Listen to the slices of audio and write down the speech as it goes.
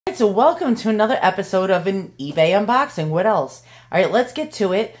So welcome to another episode of an eBay unboxing. What else? All right, let's get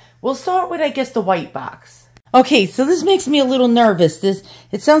to it. We'll start with, I guess, the white box. Okay, so this makes me a little nervous.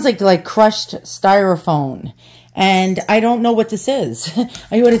 It sounds like crushed styrofoam, and I don't know what this is.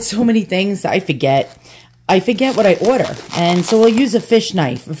 I ordered so many things, I forget what I order. And so we'll use a fish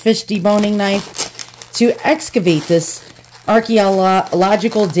knife, a fish deboning knife, to excavate this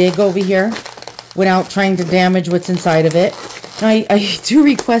archaeological dig over here without trying to damage what's inside of it. I do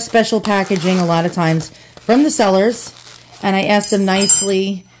request special packaging a lot of times from the sellers, and I ask them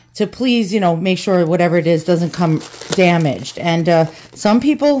nicely to please, make sure whatever it is doesn't come damaged. And some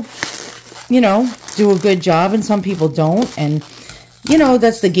people, do a good job, and some people don't. And,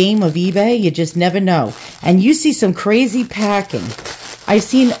 that's the game of eBay. You just never know. And you see some crazy packing. I've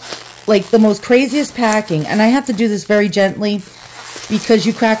seen, the most craziest packing, and I have to do this very gently because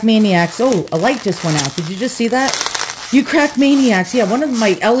you crack maniacs. Oh, a light just went out. Did you just see that? You crack maniacs. Yeah, one of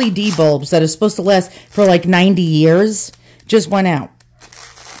my LED bulbs that is supposed to last for 90 years just went out.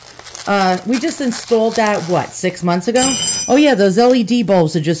 We just installed that, 6 months ago? Oh yeah, those LED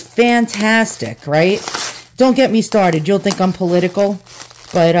bulbs are just fantastic, right? Don't get me started. You'll think I'm political.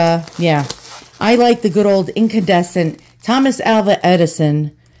 But, yeah. I like the good old incandescent Thomas Alva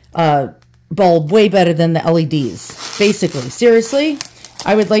Edison bulb way better than the LEDs. Basically. Seriously,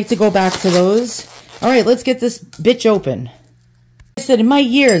 I would like to go back to those. All right, let's get this bitch open. I said in my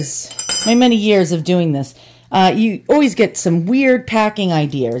many years of doing this, you always get some weird packing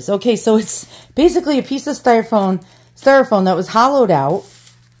ideas. Okay, so it's basically a piece of styrofoam that was hollowed out,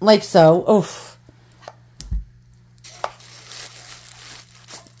 like so. Oof.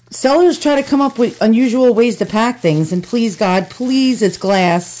 Sellers try to come up with unusual ways to pack things, and please, God, please, it's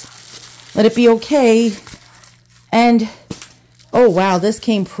glass. Let it be okay. And oh, wow, this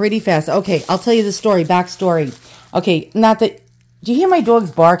came pretty fast. Okay, I'll tell you the story, backstory. Okay, do you hear my dogs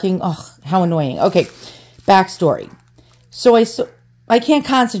barking? Oh, how annoying. Okay, backstory. So I can't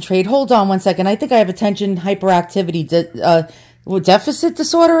concentrate. Hold on one second. I think I have attention hyperactivity deficit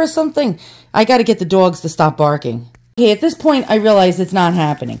disorder or something. I got to get the dogs to stop barking. Okay, at this point, I realize it's not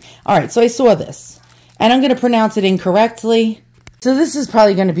happening. All right, so I saw this, and I'm going to pronounce it incorrectly. So this is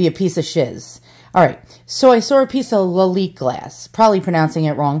probably going to be a piece of shiz. All right, so I saw a piece of Lalique glass, probably pronouncing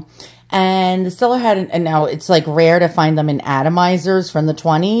it wrong, and the seller had, and now it's rare to find them in atomizers from the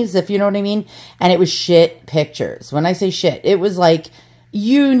 20s, if you know what I mean, and it was shit pictures. When I say shit, it was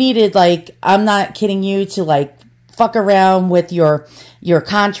you needed, I'm not kidding you, to fuck around with your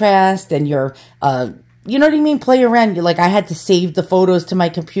contrast and your, you know what I mean? Play around. I had to save the photos to my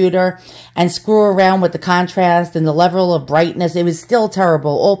computer and screw around with the contrast and the level of brightness. It was still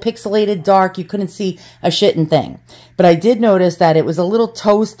terrible. All pixelated, dark. You couldn't see a shitting thing. But I did notice that it was a little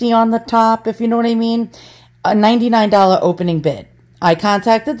toasty on the top, if you know what I mean. A $99 opening bid. I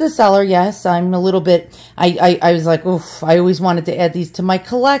contacted the seller. Yes, I'm a little bit, I was like, oof, I always wanted to add these to my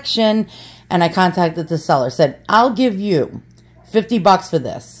collection. And I contacted the seller. Said, I'll give you $50 for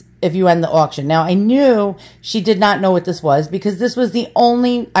this if you end the auction. Now, I knew she did not know what this was because this was the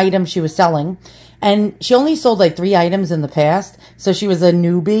only item she was selling. And she only sold 3 items in the past. So she was a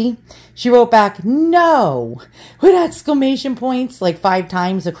newbie. She wrote back, no, with exclamation points 5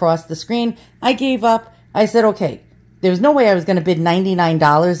 times across the screen. I gave up. I said, okay, there was no way I was going to bid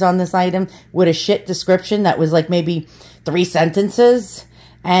 $99 on this item with a shit description that was maybe 3 sentences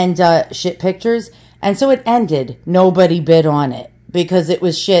and shit pictures. And so it ended. Nobody bid on it, because it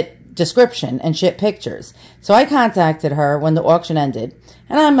was shit description and shit pictures. So I contacted her when the auction ended,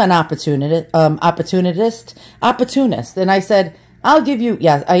 and I'm an opportunist, and I said, I'll give you,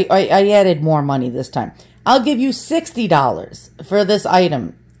 yes, I added more money this time. I'll give you $60 for this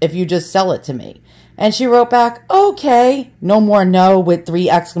item if you just sell it to me. And she wrote back, okay, no more no with 3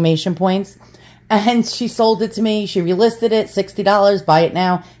 exclamation points. And she sold it to me. She relisted it, $60, buy it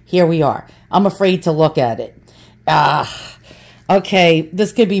now. Here we are. I'm afraid to look at it. Okay,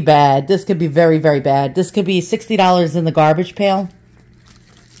 this could be bad. This could be very, very bad. This could be $60 in the garbage pail.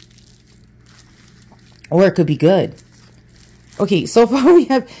 Or it could be good. Okay, so far we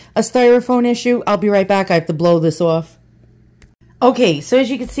have a styrofoam issue. I'll be right back. I have to blow this off. Okay, so as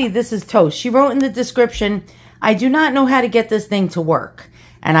you can see, this is toast. She wrote in the description, I do not know how to get this thing to work.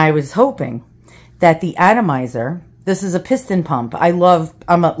 And I was hoping that the atomizer, this is a piston pump. I'm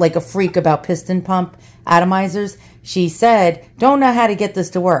like a freak about piston pump atomizers. She said, don't know how to get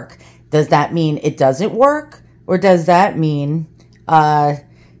this to work. Does that mean it doesn't work? Or does that mean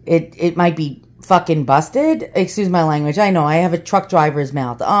it might be fucking busted? Excuse my language. I know, I have a truck driver's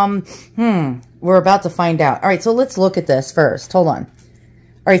mouth. We're about to find out. All right, so let's look at this first. Hold on.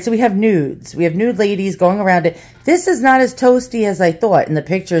 All right, so we have nudes. We have nude ladies going around it. This is not as toasty as I thought. In the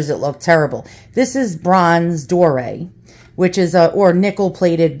pictures, it looked terrible. This is bronze doré, which is or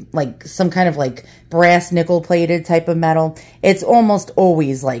nickel-plated, like some kind of like brass nickel-plated type of metal. It's almost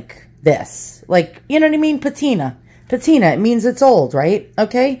always like this. Like, you know what I mean? Patina. Patina, it means it's old, right?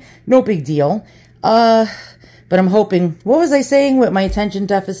 Okay? No big deal. But I'm hoping... What was I saying with my attention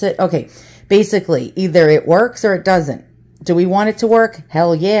deficit? Okay, basically, either it works or it doesn't. Do we want it to work?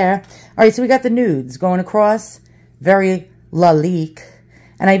 Hell yeah. All right, so we got the nudes going across. Very Lalique.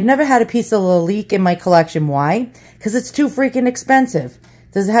 And I've never had a piece of Lalique in my collection. Why? Because it's too freaking expensive.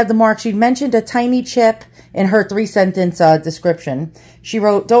 Does it have the mark? She mentioned a tiny chip in her 3-sentence description. She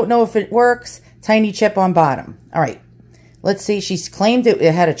wrote, don't know if it works, tiny chip on bottom. All right, let's see. She's claimed it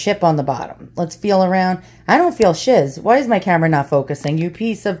had a chip on the bottom. Let's feel around. I don't feel shiz. Why is my camera not focusing? You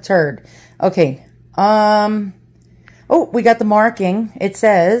piece of turd. Okay, oh, we got the marking. It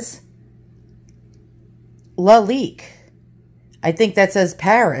says Lalique. I think that says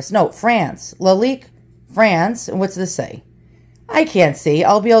Paris. No, France. Lalique, France. And what's this say? I can't see.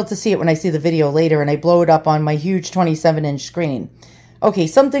 I'll be able to see it when I see the video later and I blow it up on my huge 27-inch screen. Okay,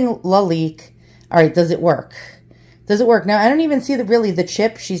 something Lalique. All right, does it work? Does it work? Now, I don't even see really the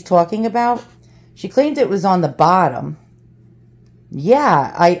chip she's talking about. She claimed it was on the bottom.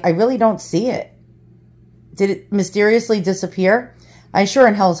 Yeah, I really don't see it. Did it mysteriously disappear? I sure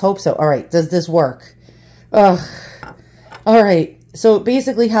in hell's hope so. All right, does this work? Ugh. All right, so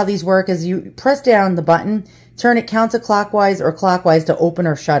basically how these work is you press down the button, turn it counterclockwise or clockwise to open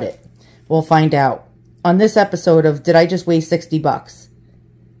or shut it. We'll find out on this episode of Did I Just Waste 60 Bucks?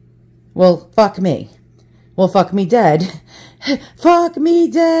 Well, fuck me. Well, fuck me dead. Fuck me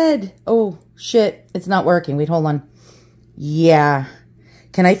dead. Oh, shit. It's not working. Wait, hold on. Yeah.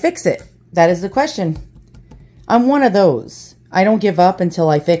 Can I fix it? That is the question. I'm one of those. I don't give up until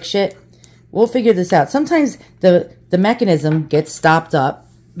I fix shit. We'll figure this out. Sometimes the mechanism gets stopped up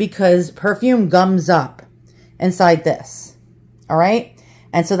because perfume gums up inside this. All right?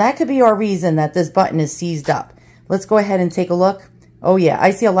 And so that could be our reason that this button is seized up. Let's go ahead and take a look. Oh, yeah.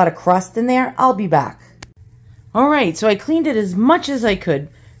 I see a lot of crust in there. I'll be back. All right. So I cleaned it as much as I could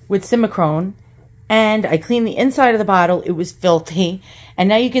with Simicrone. And I cleaned the inside of the bottle. It was filthy. And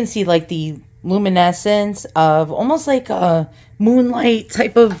now you can see like the luminescence of almost like a moonlight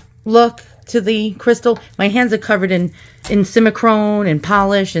type of look to the crystal. My hands are covered in Simicrone and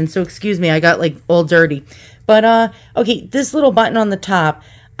polish. And so, excuse me, I got like all dirty. But, okay, this little button on the top,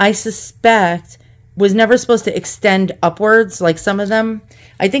 I suspect was never supposed to extend upwards like some of them.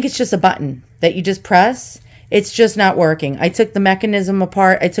 I think it's just a button that you just press. It's just not working. I took the mechanism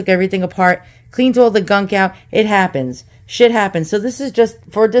apart. I took everything apart, cleaned all the gunk out. It happens. Shit happens. So this is just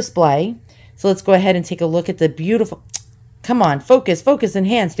for display. So let's go ahead and take a look at the beautiful... Come on, focus,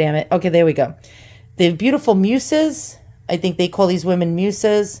 enhance, damn it. Okay, there we go. The beautiful Muses. I think they call these women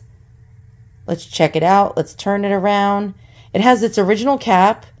Muses. Let's check it out. Let's turn it around. It has its original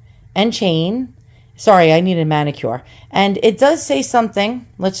cap and chain. Sorry, I need a manicure. And it does say something.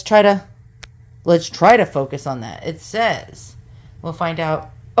 Let's try to focus on that. It says, we'll find out.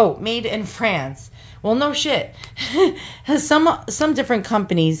 Oh, made in France. Well, no shit. Some different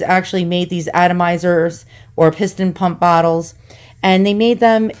companies actually made these atomizers or piston pump bottles, and they made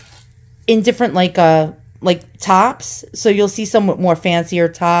them in different like tops. So you'll see some with more fancier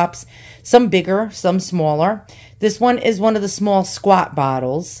tops, some bigger, some smaller. This one is one of the small squat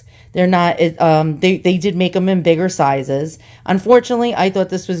bottles. They're not, they did make them in bigger sizes. Unfortunately, I thought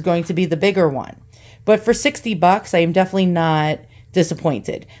this was going to be the bigger one. But for 60 bucks, I am definitely not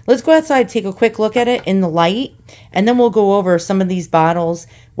disappointed. Let's go outside, take a quick look at it in the light, and then we'll go over some of these bottles,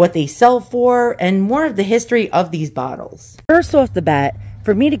 what they sell for, and more of the history of these bottles. First off the bat,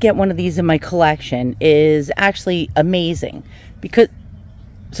 for me to get one of these in my collection is actually amazing because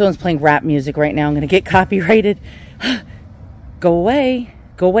someone's playing rap music right now. I'm going to get copyrighted. Go away.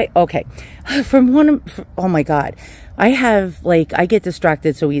 Go away. Okay. Oh my God. I get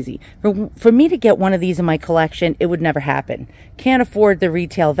distracted so easy. For me to get one of these in my collection, it would never happen. Can't afford the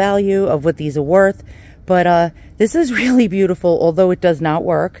retail value of what these are worth. But this is really beautiful, although it does not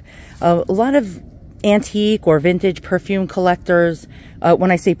work. A lot of antique or vintage perfume collectors,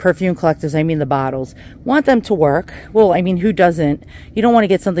 when I say perfume collectors, I mean the bottles, want them to work. Well, I mean, who doesn't? You don't want to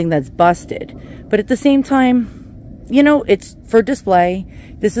get something that's busted. But at the same time, you know, it's for display.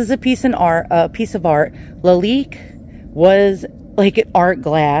 This is a piece of art. Lalique was like an art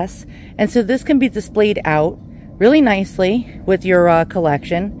glass, and so this can be displayed out really nicely with your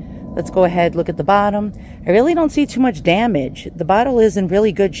collection. Let's go ahead, look at the bottom. I really don't see too much damage. The bottle is in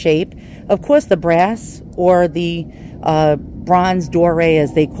really good shape. Of course, the brass or the bronze doré,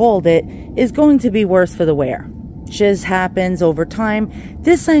 as they called it, is going to be worse for the wear. Shiz happens over time.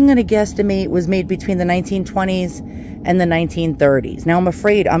 This, I'm going to guesstimate, was made between the 1920s and the 1930s. Now, I'm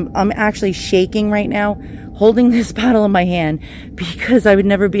afraid I'm actually shaking right now, holding this bottle in my hand, because I would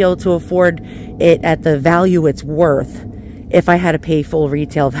never be able to afford it at the value it's worth if I had to pay full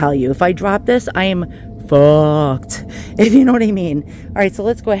retail value. If I drop this, I am fucked, if you know what I mean. All right, so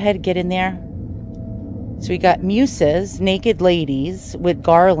let's go ahead and get in there. So we got Muses, naked ladies with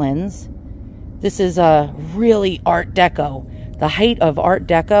garlands. This is really Art Deco, the height of Art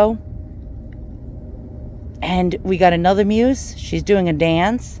Deco. And we got another Muse. She's doing a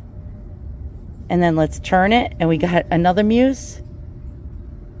dance. And then let's turn it, and we got another Muse.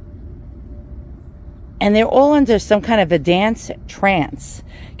 And they're all under some kind of a dance trance.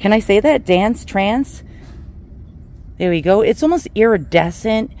 Can I say that? Dance trance? There we go. It's almost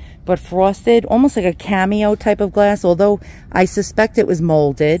iridescent, but frosted, almost like a cameo type of glass, although I suspect it was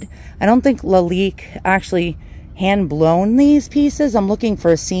molded. I don't think Lalique actually hand-blown these pieces. I'm looking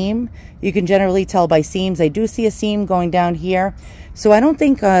for a seam. You can generally tell by seams. I do see a seam going down here. So I don't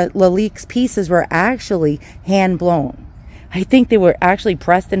think Lalique's pieces were actually hand-blown. I think they were actually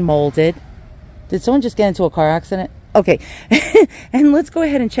pressed and molded. Did someone just get into a car accident? Okay. And let's go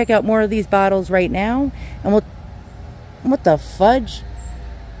ahead and check out more of these bottles right now. And we'll... What the fudge?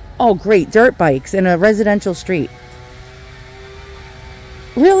 Oh, great. Dirt bikes in a residential street.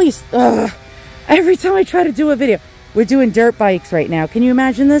 Really? Every time I try to do a video. We're doing dirt bikes right now. Can you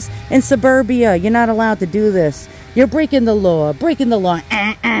imagine this? In suburbia, you're not allowed to do this. You're breaking the law. Breaking the law.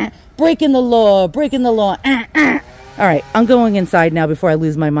 Breaking the law. Breaking the law. All right. I'm going inside now before I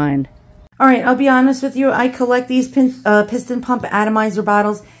lose my mind. All right. I'll be honest with you. I collect these piston pump atomizer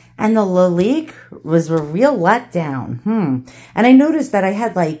bottles. And the Lalique was a real letdown. And I noticed that I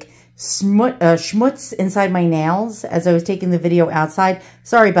had like schmutz inside my nails as I was taking the video outside.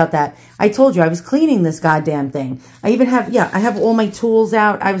 Sorry about that. I told you I was cleaning this goddamn thing. I even have, I have all my tools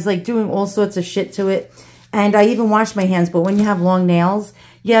out. I was like doing all sorts of shit to it. And I even washed my hands. But when you have long nails,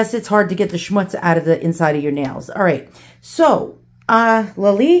 yes, it's hard to get the schmutz out of the inside of your nails. All right. So,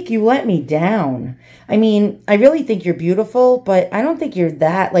 Lalique, you let me down. I mean, I really think you're beautiful, but I don't think you're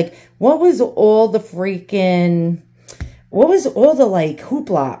that. Like, what was all the like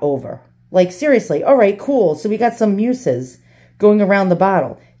hoopla over? Like, seriously. All right, cool. So we got some Muses going around the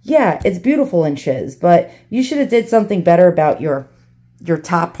bottle. Yeah, it's beautiful and shiz, but you should have did something better about your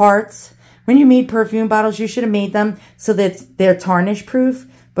top parts. When you made perfume bottles, you should have made them so that they're tarnish proof.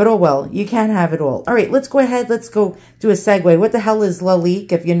 But oh well, you can't have it all. All right, let's go ahead. Let's go do a segue. What the hell is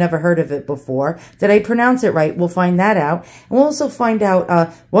Lalique, if you never heard of it before? Did I pronounce it right? We'll find that out. And we'll also find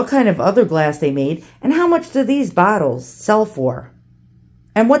out what kind of other glass they made and how much do these bottles sell for.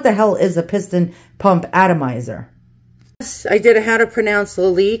 And what the hell is a piston pump atomizer? Yes, I did a how to pronounce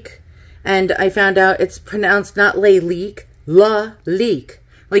Lalique, and I found out it's pronounced not Lalique, Lalique.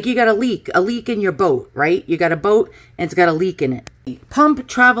 Like you got a leak in your boat, right? You got a boat and it's got a leak in it. Pump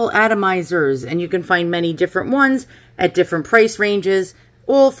travel atomizers, and you can find many different ones at different price ranges,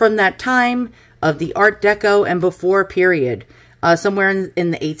 all from that time of the Art Deco and before period. Somewhere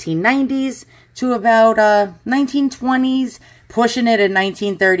in the 1890s to about 1920s, pushing it in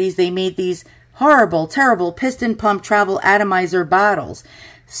 1930s, they made these horrible, terrible piston pump travel atomizer bottles.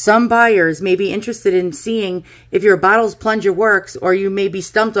 Some buyers may be interested in seeing if your bottle's plunger works, or you may be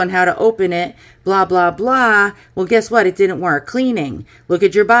stumped on how to open it, blah, blah, blah. Well, guess what? It didn't work. Cleaning. Look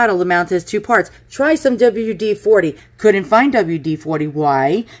at your bottle. The mount has 2 parts. Try some WD-40. Couldn't find WD-40.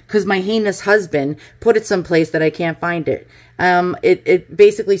 Why? Because my heinous husband put it someplace that I can't find it. It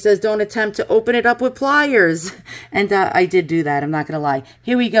basically says don't attempt to open it up with pliers. And I did do that. I'm not going to lie.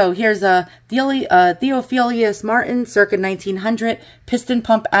 Here we go. Here's Theophilus Martin, circa 1900, piston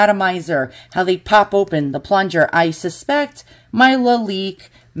pump atomizer. How they pop open the plunger. I suspect my Lalique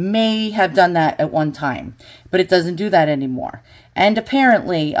may have done that at one time, but it doesn't do that anymore. And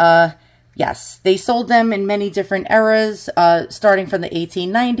apparently, yes, they sold them in many different eras, starting from the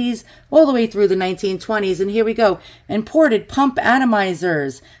 1890s all the way through the 1920s. And here we go. Imported pump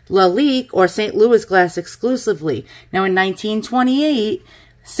atomizers, Lalique or St. Louis glass exclusively. Now in 1928,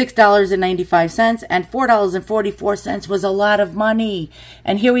 $6.95 and $4.44 was a lot of money.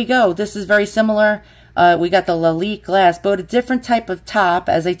 And here we go. This is very similar. We got the Lalique glass, but a different type of top.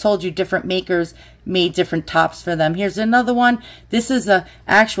 As I told you, different makers made different tops for them. Here's another one. This is a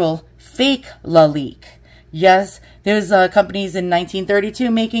actual fake Lalique. Yes, there's companies in 1932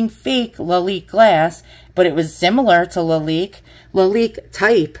 making fake Lalique glass, but it was similar to Lalique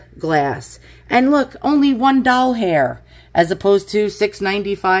type glass. And look, only 1 doll hair. as opposed to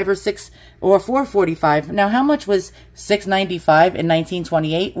 $6.95 or $4.45. Now, how much was $6.95 in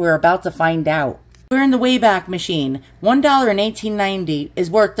 1928? We're about to find out. We're in the Wayback Machine. $1 in 1890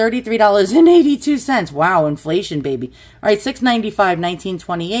 is worth $33.82. Wow, inflation, baby. All right, $6.95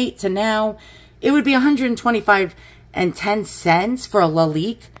 1928 to now, it would be $125.10 for a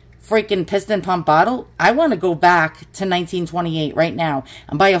Lalique freaking piston pump bottle. I want to go back to 1928 right now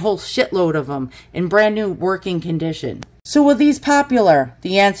and buy a whole shitload of them in brand new working condition. So were these popular?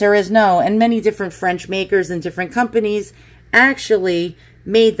 The answer is no, and many different French makers and different companies actually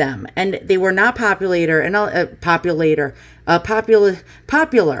made them, and they were not popular.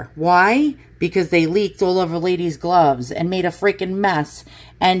 Why? Because they leaked all over ladies' gloves and made a freaking mess,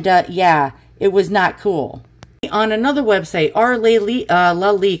 and yeah, it was not cool. On another website,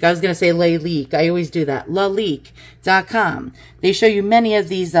 Lalique, I was going to say Lalique, I always do that, Lalique.com. They show you many of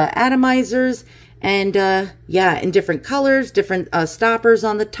these atomizers, and yeah, in different colors, different stoppers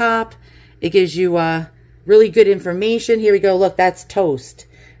on the top. It gives you really good information. Here we go. Look, that's toast.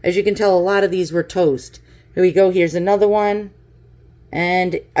 As you can tell, a lot of these were toast. Here we go. Here's another one.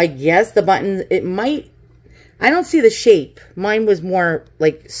 And I guess the button, it might, I don't see the shape. Mine was more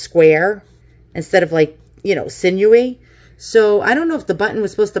like square instead of like, you know, sinewy. So I don't know if the button was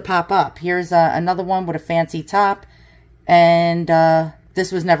supposed to pop up. Here's another one with a fancy top. And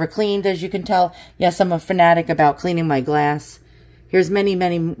this was never cleaned, as you can tell. Yes, I'm a fanatic about cleaning my glass. Here's many,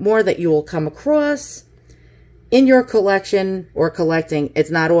 many more that you will come across in your collection or collecting. It's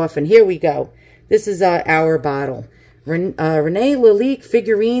not often. Here we go. This is our bottle. Renee Lalique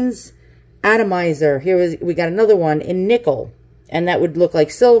Figurines Atomizer. Here we got another one in nickel. And that would look like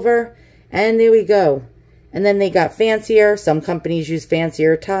silver. And there we go. And then they got fancier. Some companies use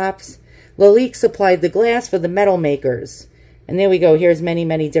fancier tops. Lalique supplied the glass for the metal makers. And there we go. Here's many,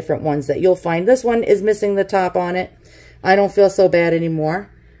 many different ones that you'll find. This one is missing the top on it. I don't feel so bad anymore.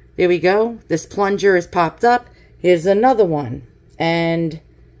 There we go. This plunger is popped up. Here's another one. And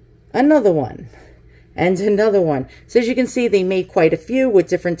another one. And another one. So as you can see, they made quite a few with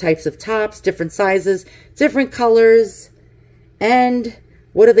different types of tops, different sizes, different colors. And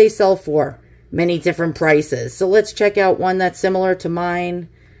what do they sell for? Many different prices. So let's check out one that's similar to mine.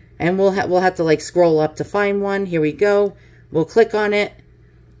 And we'll have to like scroll up to find one. Here we go. We'll click on it.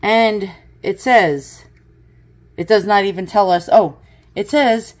 And it says, it does not even tell us. Oh, it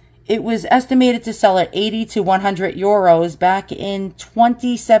says it was estimated to sell at 80 to 100 euros back in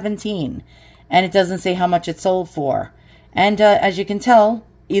 2017. And it doesn't say how much it sold for. And as you can tell,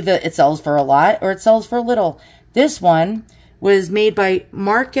 either it sells for a lot or it sells for little. This one was made by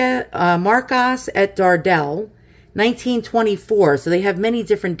Marcos et Dardel, 1924. So they have many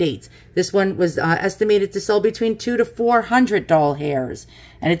different dates. This one was estimated to sell between 200 to 400 doll hairs.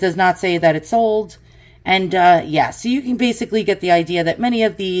 And it does not say that it sold. And yeah, so you can basically get the idea that many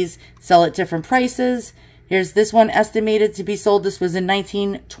of these sell at different prices. Here's this one estimated to be sold. This was in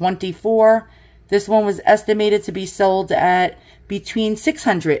 1924. This one was estimated to be sold at between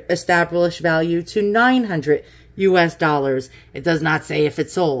 600 established value to 900 US dollars. It does not say if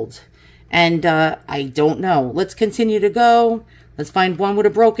it sold. And I don't know. Let's continue to go. Let's find one with a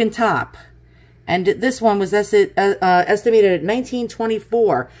broken top. And this one was estimated at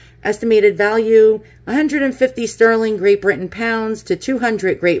 1924. Estimated value, 150 sterling Great Britain pounds to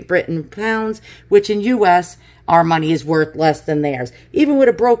 200 Great Britain pounds, which in US, our money is worth less than theirs. Even with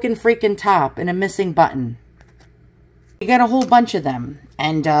a broken freaking top and a missing button. You got a whole bunch of them.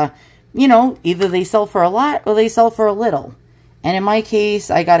 And, you know, either they sell for a lot or they sell for a little. And in my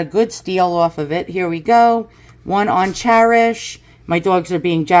case, I got a good steal off of it. Here we go. One on Cherish. My dogs are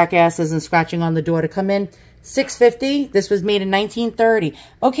being jackasses and scratching on the door to come in. $6.50. This was made in 1930.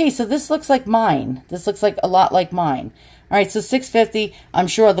 Okay, so this looks like mine. This looks like a lot like mine. All right, so $6.50. I'm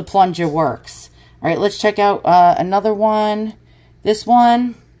sure the plunger works. All right, let's check out another one. This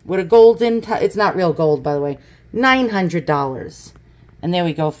one with a golden, it's not real gold, by the way. $900. And there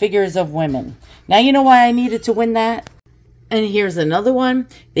we go, figures of women. Now you know why I needed to win that? And here's another one.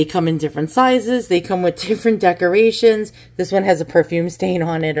 They come in different sizes. They come with different decorations. This one has a perfume stain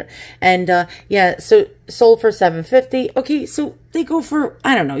on it. And yeah, so sold for $7.50. Okay, so they go for,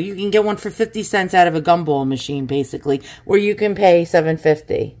 I don't know, you can get one for 50 cents out of a gumball machine, basically, or you can pay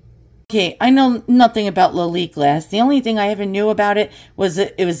 $7.50. Okay, I know nothing about Lalique glass. The only thing I ever knew about it was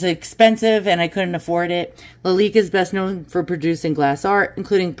that it was expensive and I couldn't afford it. Lalique is best known for producing glass art,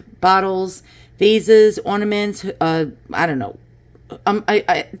 including bottles, vases, ornaments, I don't know.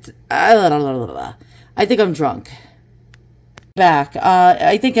 I think I'm drunk. Back.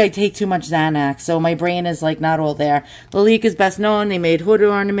 I think I take too much Xanax, so my brain is like not all there. Lalique is best known. They made hood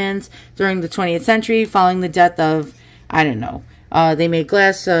ornaments during the 20th century following the death of I don't know. They made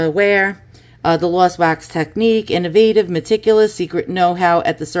glassware. The lost wax technique, innovative, meticulous, secret know-how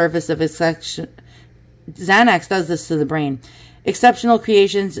at the surface of exception. Xanax does this to the brain. Exceptional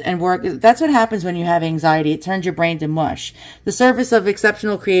creations and work. That's what happens when you have anxiety. It turns your brain to mush. The surface of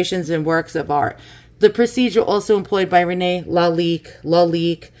exceptional creations and works of art. The procedure also employed by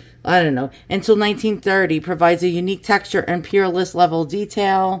Lalique, I don't know, until 1930 provides a unique texture and peerless level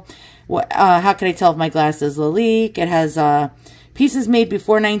detail. How can I tell if my glass is Lalique? It has pieces made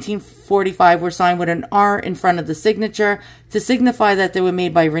before 1945 were signed with an R in front of the signature to signify that they were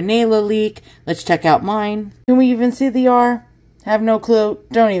made by René Lalique. Let's check out mine. Can we even see the R? Have no clue.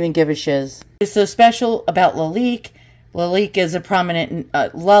 Don't even give a shiz. What's so special about Lalique? Lalique is a prominent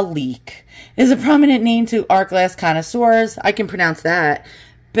name to art glass connoisseurs. I can pronounce that.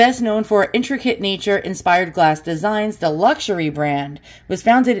 Best known for intricate nature-inspired glass designs, the luxury brand was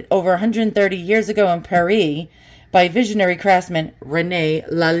founded over 130 years ago in Paris by visionary craftsman René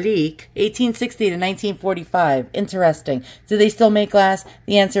Lalique, 1860 to 1945. Interesting. Do they still make glass?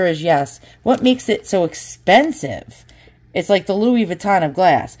 The answer is yes. What makes it so expensive? It's like the Louis Vuitton of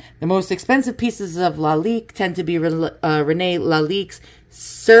glass. The most expensive pieces of Lalique tend to be René Lalique's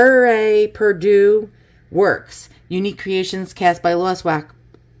Sur Perdue works, unique creations cast by lost wax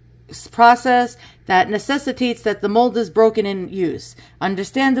process that necessitates that the mold is broken in use.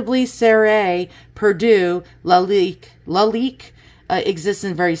 Understandably, Sur Perdue Lalique exists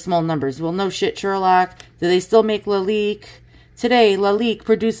in very small numbers. Well, no shit, Sherlock. Do they still make Lalique? Today, Lalique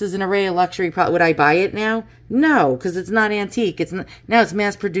produces an array of luxury products. Would I buy it now? No, because it's not antique. Now it's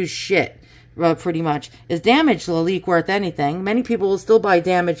mass-produced shit, pretty much. Is damaged Lalique worth anything? Many people will still buy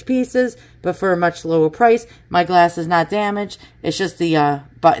damaged pieces, but for a much lower price. My glass is not damaged. It's just the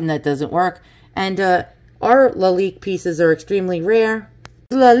button that doesn't work. And our Lalique pieces are extremely rare.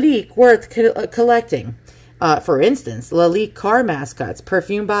 Lalique worth collecting. For instance, Lalique car mascots,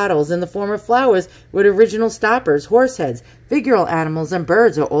 perfume bottles in the form of flowers with original stoppers, horse heads, figural animals, and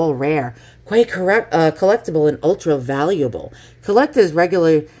birds are all rare. Quite collectible and ultra valuable. Collectors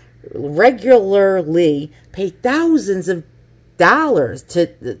regularly pay thousands of dollars to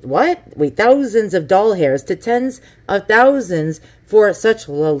thousands of doll hairs to tens of thousands for such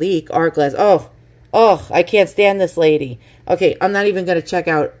Lalique art glass. Oh, I can't stand this lady. Okay, I'm not even going to check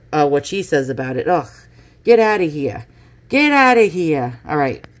out what she says about it. Ugh. Get out of here. Get out of here. All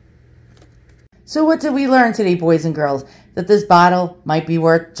right. So what did we learn today, boys and girls? That this bottle might be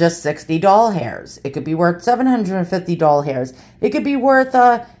worth just 60 doll hairs. It could be worth 750 doll hairs. It could be worth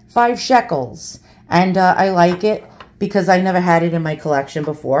 5 shekels. And I like it because I never had it in my collection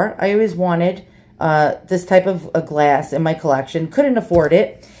before. I always wanted this type of a glass in my collection. Couldn't afford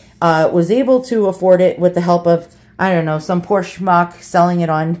it. Was able to afford it with the help of, I don't know, some poor schmuck selling it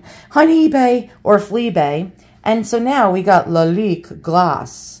on eBay or Fleabay. And so now we got Lalique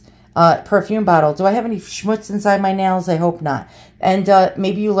glass perfume bottle. Do I have any schmutz inside my nails? I hope not. And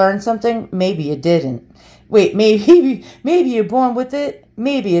maybe you learned something. Maybe you didn't. Wait, maybe you're born with it.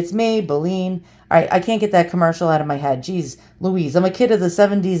 Maybe it's Maybelline. All right, I can't get that commercial out of my head. Jeez, Louise, I'm a kid of the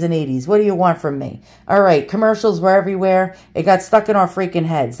 70s and 80s. What do you want from me? All right, commercials were everywhere. It got stuck in our freaking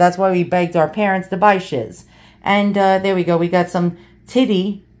heads. That's why we begged our parents to buy shiz. And there we go. We got some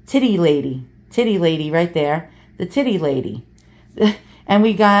titty lady right there. The titty lady. And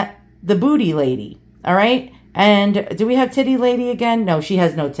we got the booty lady. All right. And do we have titty lady again? No, she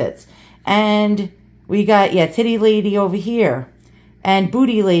has no tits. And we got, yeah, titty lady over here. And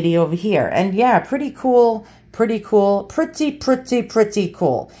booty lady over here. And yeah, pretty cool. Pretty cool. Pretty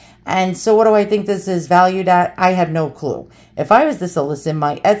cool. And so what do I think this is valued at? I have no clue. If I was to sell this in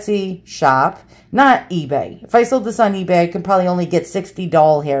my Etsy shop, not eBay. If I sold this on eBay, I could probably only get 60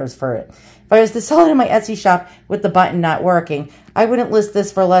 doll hairs for it. If I was to sell it in my Etsy shop with the button not working, I wouldn't list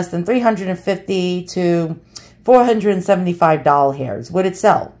this for less than 350 to 475 doll hairs. Would it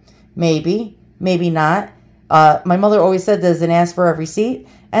sell? Maybe. Maybe not. My mother always said there's an ass for every seat.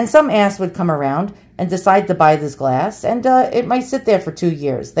 And some ass would come around and decide to buy this glass. And it might sit there for 2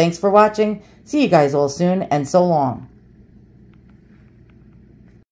 years. Thanks for watching. See you guys all soon. And so long.